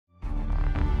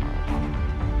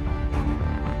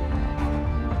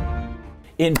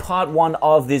In part one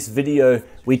of this video,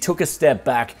 we took a step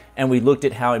back and we looked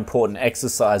at how important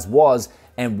exercise was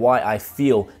and why I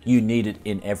feel you need it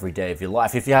in every day of your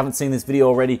life. If you haven't seen this video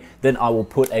already, then I will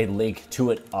put a link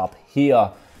to it up here,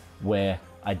 where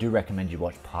I do recommend you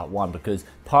watch part one, because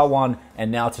part one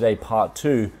and now today part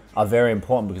two are very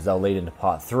important, because they'll lead into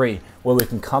part three, where we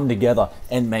can come together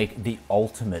and make the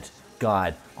ultimate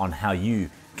guide on how you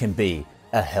can be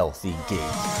a healthy geek.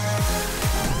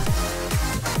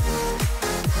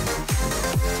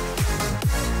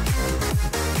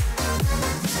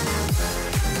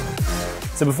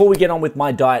 So before we get on with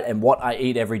my diet and what I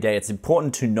eat every day, it's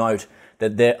important to note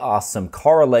that there are some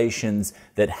correlations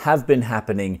that have been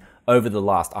happening over the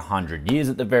last 100 years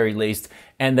at the very least,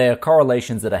 and they are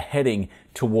correlations that are heading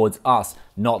towards us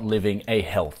not living a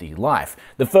healthy life.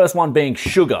 The first one being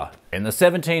sugar. In the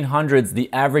 1700s,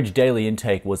 the average daily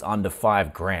intake was under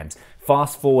 5 grams.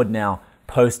 Fast forward now,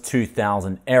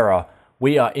 post-2000 era,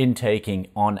 we are intaking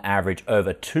on average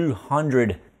over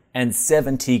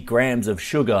 270 grams of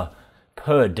sugar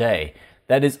per day.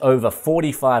 That is over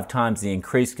 45 times the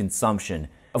increased consumption.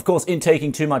 Of course,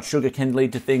 intaking too much sugar can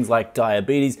lead to things like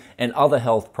diabetes and other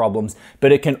health problems,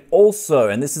 but it can also,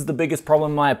 and this is the biggest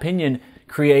problem in my opinion,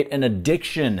 create an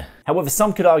addiction. However,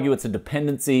 some could argue it's a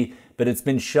dependency, but it's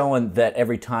been shown that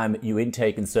every time you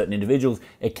intake in certain individuals,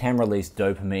 it can release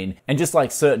dopamine. And just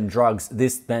like certain drugs,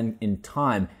 this then in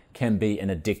time can be an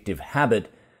addictive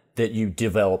habit that you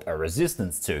develop a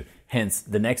resistance to. Hence,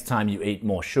 the next time you eat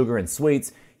more sugar and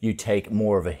sweets, you take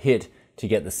more of a hit to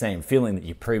get the same feeling that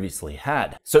you previously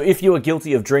had. So if you are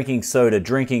guilty of drinking soda,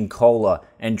 drinking cola,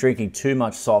 and drinking too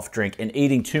much soft drink and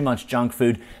eating too much junk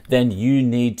food, then you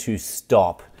need to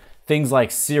stop. Things like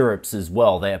syrups as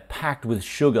well, they are packed with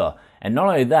sugar. And not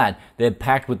only that, they're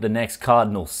packed with the next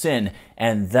cardinal sin,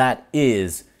 and that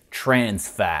is trans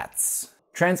fats.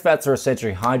 Trans fats are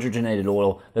essentially hydrogenated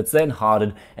oil that's then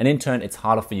hardened, and in turn it's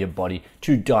harder for your body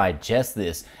to digest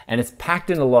this. And it's packed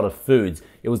in a lot of foods.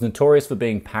 It was notorious for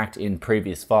being packed in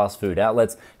previous fast food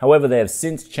outlets. However, they have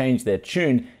since changed their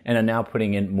tune and are now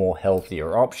putting in more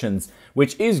healthier options,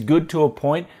 which is good to a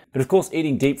point. But of course,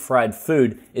 eating deep fried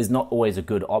food is not always a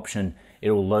good option.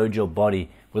 It will load your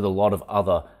body with a lot of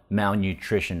other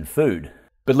malnutrition food.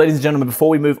 But ladies and gentlemen, before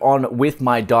we move on with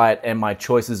my diet and my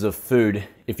choices of food,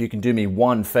 if you can do me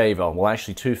one favor, well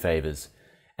actually two favors,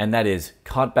 and that is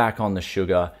cut back on the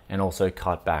sugar and also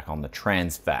cut back on the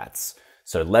trans fats.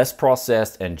 So less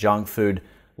processed and junk food,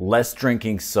 less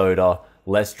drinking soda,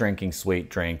 less drinking sweet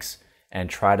drinks, and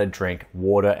try to drink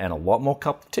water and a lot more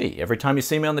cup of tea. Every time you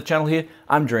see me on the channel here,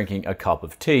 I'm drinking a cup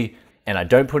of tea, and I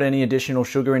don't put any additional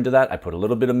sugar into that. I put a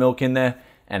little bit of milk in there,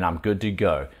 and I'm good to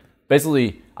go.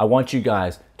 Basically, I want you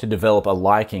guys to develop a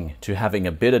liking to having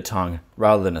a bitter tongue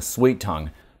rather than a sweet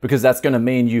tongue, because that's going to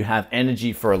mean you have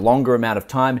energy for a longer amount of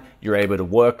time, you're able to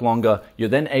work longer, you're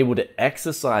then able to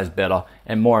exercise better,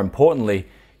 and more importantly,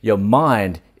 your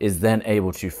mind is then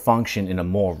able to function in a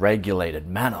more regulated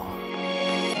manner.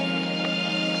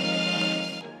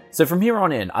 So from here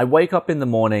on in, I wake up in the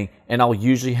morning and I'll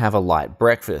usually have a light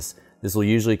breakfast. This will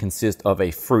usually consist of a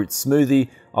fruit smoothie.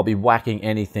 I'll be whacking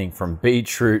anything from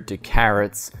beetroot to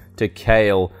carrots to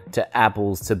kale to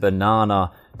apples to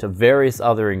banana to various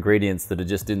other ingredients that are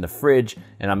just in the fridge,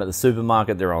 and I'm at the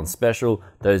supermarket, they're on special.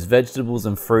 Those vegetables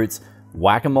and fruits,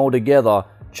 whack them all together,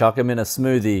 chuck them in a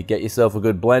smoothie, get yourself a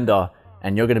good blender,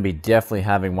 and you're gonna be definitely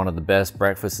having one of the best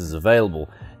breakfasts available.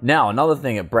 Now, another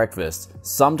thing at breakfast,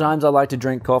 sometimes I like to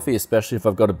drink coffee, especially if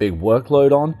I've got a big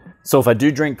workload on. So if I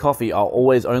do drink coffee, I'll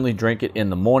always only drink it in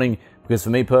the morning, because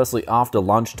for me personally, after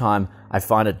lunchtime, I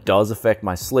find it does affect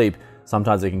my sleep.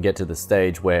 Sometimes it can get to the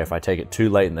stage where if I take it too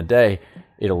late in the day,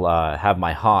 it'll have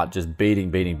my heart just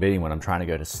beating when I'm trying to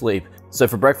go to sleep. So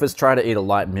for breakfast, try to eat a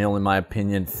light meal in my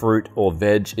opinion. Fruit or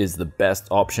veg is the best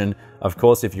option. Of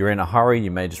course, if you're in a hurry,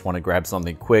 you may just want to grab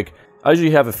something quick. I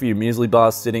usually have a few muesli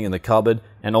bars sitting in the cupboard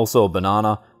and also a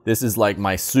banana. This is like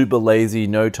my super lazy,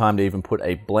 no time to even put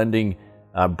a blending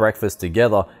breakfast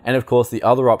together. And of course, the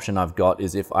other option I've got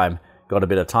is if I'm got a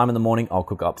bit of time in the morning, I'll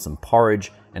cook up some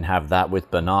porridge and have that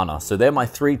with banana. So they're my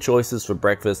three choices for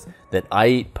breakfast that I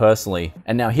eat personally.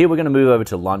 And now here we're gonna move over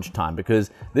to lunchtime,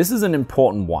 because this is an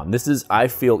important one. This is, I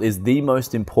feel, is the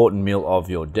most important meal of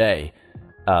your day,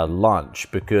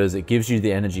 lunch, because it gives you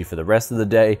the energy for the rest of the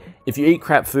day. If you eat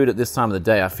crap food at this time of the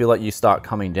day, I feel like you start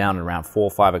coming down at around 4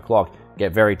 or 5 o'clock,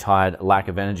 get very tired, lack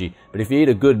of energy. But if you eat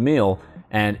a good meal,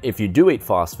 and if you do eat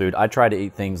fast food, I try to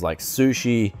eat things like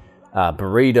sushi,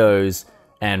 burritos,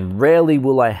 and rarely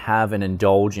will I have and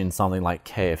indulge in something like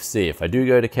KFC. If I do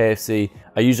go to KFC,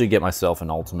 I usually get myself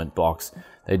an ultimate box.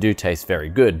 They do taste very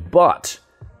good, but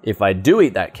if I do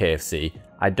eat that KFC,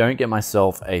 I don't get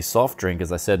myself a soft drink,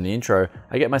 as I said in the intro.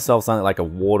 I get myself something like a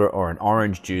water or an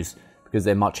orange juice because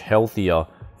they're much healthier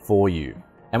for you.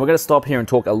 And we're going to stop here and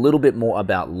talk a little bit more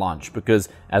about lunch because,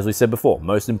 as we said before,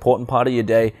 most important part of your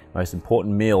day, most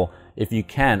important meal. If you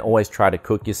can, always try to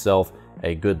cook yourself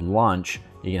a good lunch.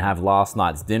 You can have last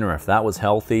night's dinner if that was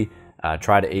healthy.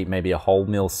 Try to eat maybe a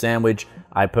wholemeal sandwich.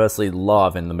 I personally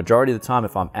love, and the majority of the time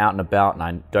if I'm out and about and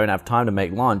I don't have time to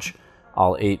make lunch,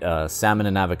 I'll eat salmon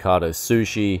and avocado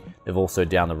sushi. They've also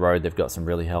down the road, they've got some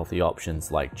really healthy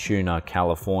options like tuna,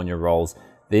 California rolls.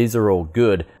 These are all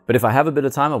good, but if I have a bit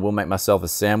of time, I will make myself a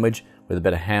sandwich with a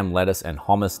bit of ham, lettuce, and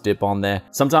hummus dip on there.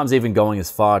 Sometimes even going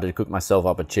as far to cook myself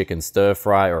up a chicken stir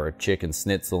fry or a chicken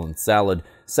schnitzel and salad.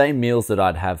 Same meals that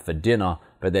I'd have for dinner,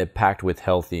 but they're packed with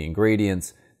healthy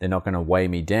ingredients. They're not gonna weigh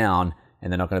me down,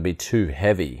 and they're not gonna be too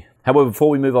heavy. However, before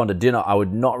we move on to dinner, I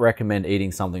would not recommend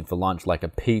eating something for lunch like a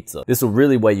pizza. This will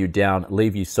really weigh you down,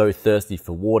 leave you so thirsty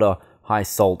for water, high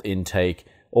salt intake,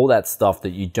 all that stuff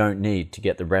that you don't need to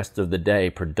get the rest of the day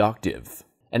productive.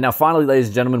 And now finally, ladies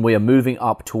and gentlemen, we are moving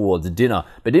up towards dinner.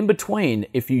 But in between,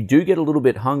 if you do get a little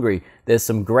bit hungry, there's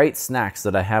some great snacks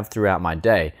that I have throughout my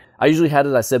day. I usually had,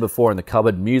 as I said before, in the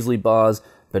cupboard, muesli bars,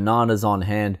 bananas on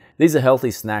hand. These are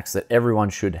healthy snacks that everyone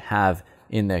should have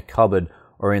in their cupboard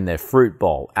or in their fruit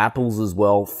bowl. Apples as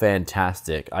well,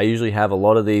 fantastic. I usually have a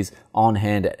lot of these on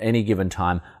hand at any given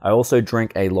time. I also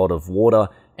drink a lot of water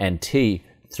and tea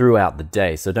throughout the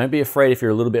day. So don't be afraid if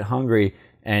you're a little bit hungry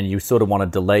and you sort of want to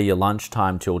delay your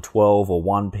lunchtime till 12 or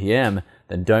 1 p.m.,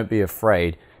 then don't be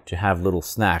afraid to have little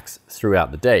snacks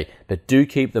throughout the day. But do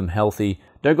keep them healthy.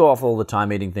 Don't go off all the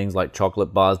time eating things like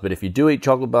chocolate bars, but if you do eat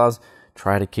chocolate bars,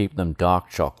 try to keep them dark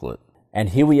chocolate. And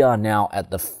here we are now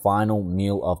at the final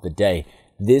meal of the day.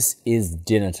 This is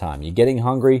dinner time. You're getting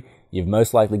hungry, you've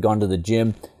most likely gone to the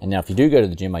gym, and now if you do go to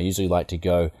the gym, I usually like to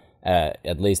go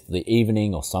at least the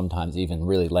evening or sometimes even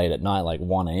really late at night, like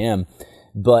 1 a.m.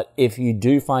 But if you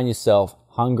do find yourself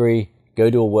hungry,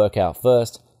 go do a workout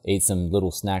first, eat some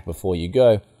little snack before you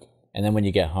go, and then when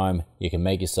you get home, you can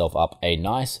make yourself up a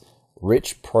nice,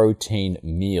 rich protein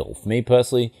meal. For me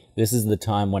personally, this is the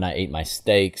time when I eat my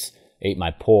steaks, eat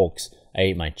my porks, I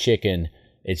eat my chicken.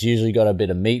 It's usually got a bit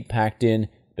of meat packed in,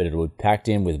 but it will be packed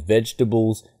in with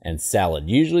vegetables and salad.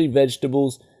 Usually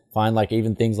vegetables. Find like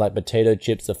even things like potato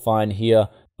chips are fine here.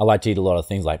 I like to eat a lot of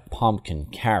things like pumpkin,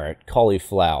 carrot,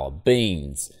 cauliflower,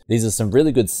 beans. These are some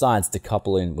really good sides to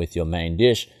couple in with your main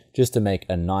dish just to make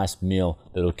a nice meal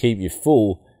that'll keep you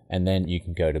full, and then you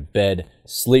can go to bed,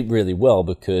 sleep really well,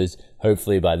 because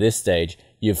hopefully by this stage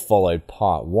you've followed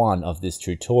part 1 of this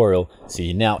tutorial. So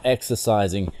you're now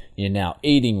exercising, you're now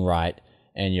eating right,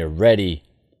 and you're ready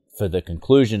for the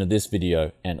conclusion of this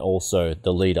video and also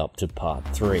the lead up to part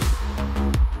 3.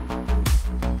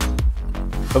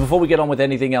 But before we get on with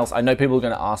anything else, I know people are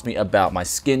going to ask me about my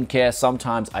skincare.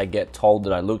 Sometimes I get told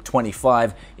that I look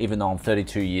 25, even though I'm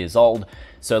 32 years old.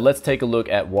 So let's take a look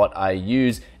at what I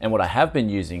use and what I have been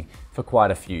using for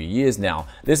quite a few years now.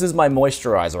 This is my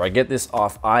moisturizer. I get this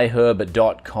off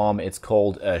iherb.com. It's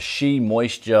called She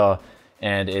Moisture,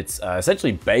 and it's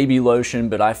essentially baby lotion,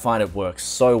 but I find it works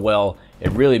so well.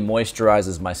 It really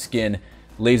moisturizes my skin,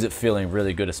 leaves it feeling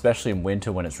really good, especially in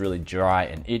winter when it's really dry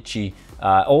and itchy.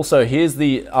 Also, here's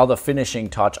the other finishing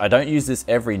touch. I don't use this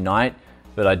every night,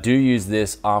 but I do use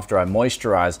this after I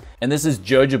moisturize. And this is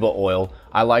jojoba oil.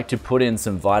 I like to put in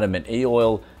some vitamin E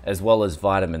oil as well as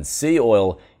vitamin C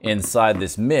oil inside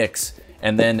this mix,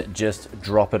 and then just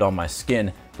drop it on my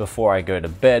skin before I go to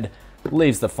bed.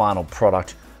 Leaves the final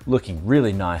product looking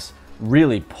really nice,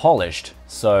 really polished.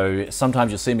 So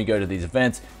sometimes you'll see me go to these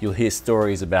events, you'll hear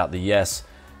stories about the yes,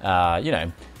 you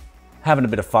know, having a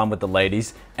bit of fun with the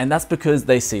ladies, and that's because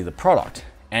they see the product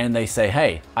and they say,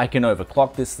 hey, I can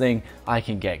overclock this thing, I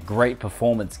can get great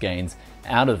performance gains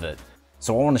out of it.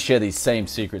 So I want to share these same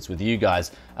secrets with you guys,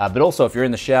 but also if you're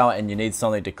in the shower and you need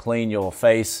something to clean your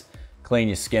face, clean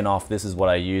your skin off, this is what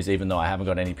I use, even though I haven't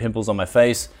got any pimples on my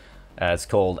face. It's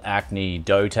called Acne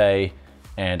Dote,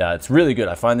 and it's really good.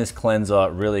 I find this cleanser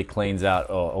really cleans out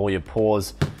all your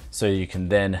pores, so you can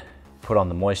then put on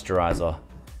the moisturizer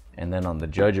and then on the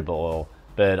jojoba oil.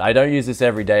 But I don't use this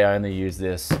every day. I only use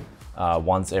this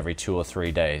once every 2 or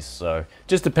 3 days. So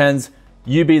just depends.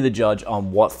 You be the judge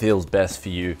on what feels best for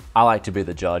you. I like to be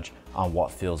the judge on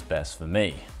what feels best for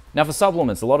me. Now for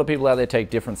supplements, a lot of people out there take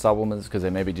different supplements because they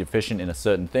may be deficient in a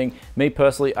certain thing. Me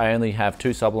personally, I only have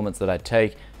 2 supplements that I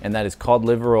take, and that is cod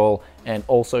liver oil and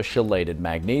also chelated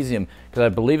magnesium, because I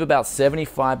believe about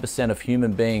 75% of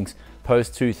human beings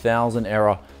post 2000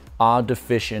 era are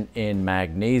deficient in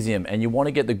magnesium, and you want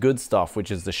to get the good stuff, which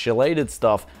is the chelated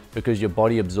stuff, because your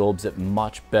body absorbs it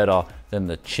much better than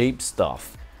the cheap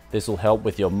stuff. This will help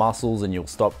with your muscles and you'll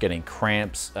stop getting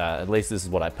cramps. At least this is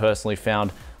what I personally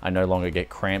found. I no longer get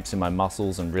cramps in my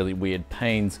muscles and really weird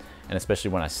pains. And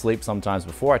especially when I sleep sometimes,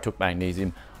 before I took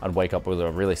magnesium, I'd wake up with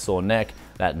a really sore neck.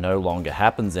 That no longer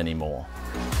happens anymore.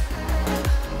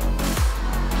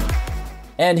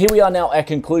 And here we are now at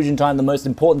conclusion time. The most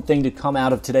important thing to come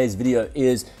out of today's video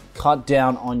is cut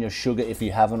down on your sugar if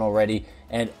you haven't already,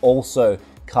 and also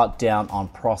cut down on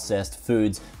processed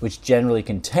foods, which generally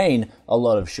contain a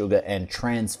lot of sugar and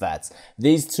trans fats.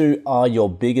 These two are your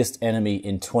biggest enemy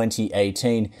in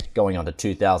 2018, going on to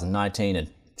 2019 and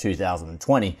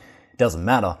 2020. It doesn't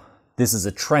matter. This is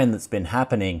a trend that's been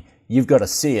happening. You've got to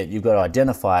see it, you've got to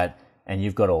identify it, and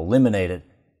you've got to eliminate it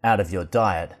out of your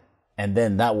diet. And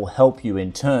then that will help you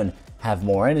in turn have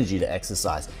more energy to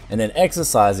exercise. And then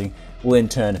exercising will in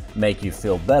turn make you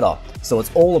feel better. So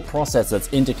it's all a process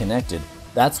that's interconnected.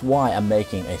 That's why I'm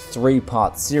making a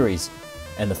 3-part series,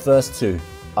 and the first 2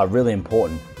 are really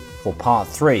important for part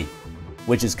 3,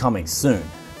 which is coming soon.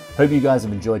 Hope you guys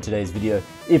have enjoyed today's video.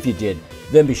 If you did,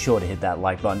 then be sure to hit that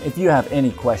like button. If you have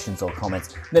any questions or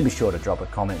comments, then be sure to drop a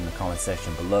comment in the comment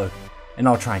section below, and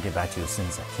I'll try and get back to you as soon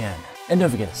as I can. And don't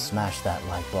forget to smash that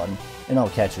like button, and I'll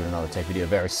catch you in another tech video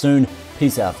very soon.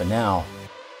 Peace out for now.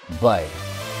 Bye.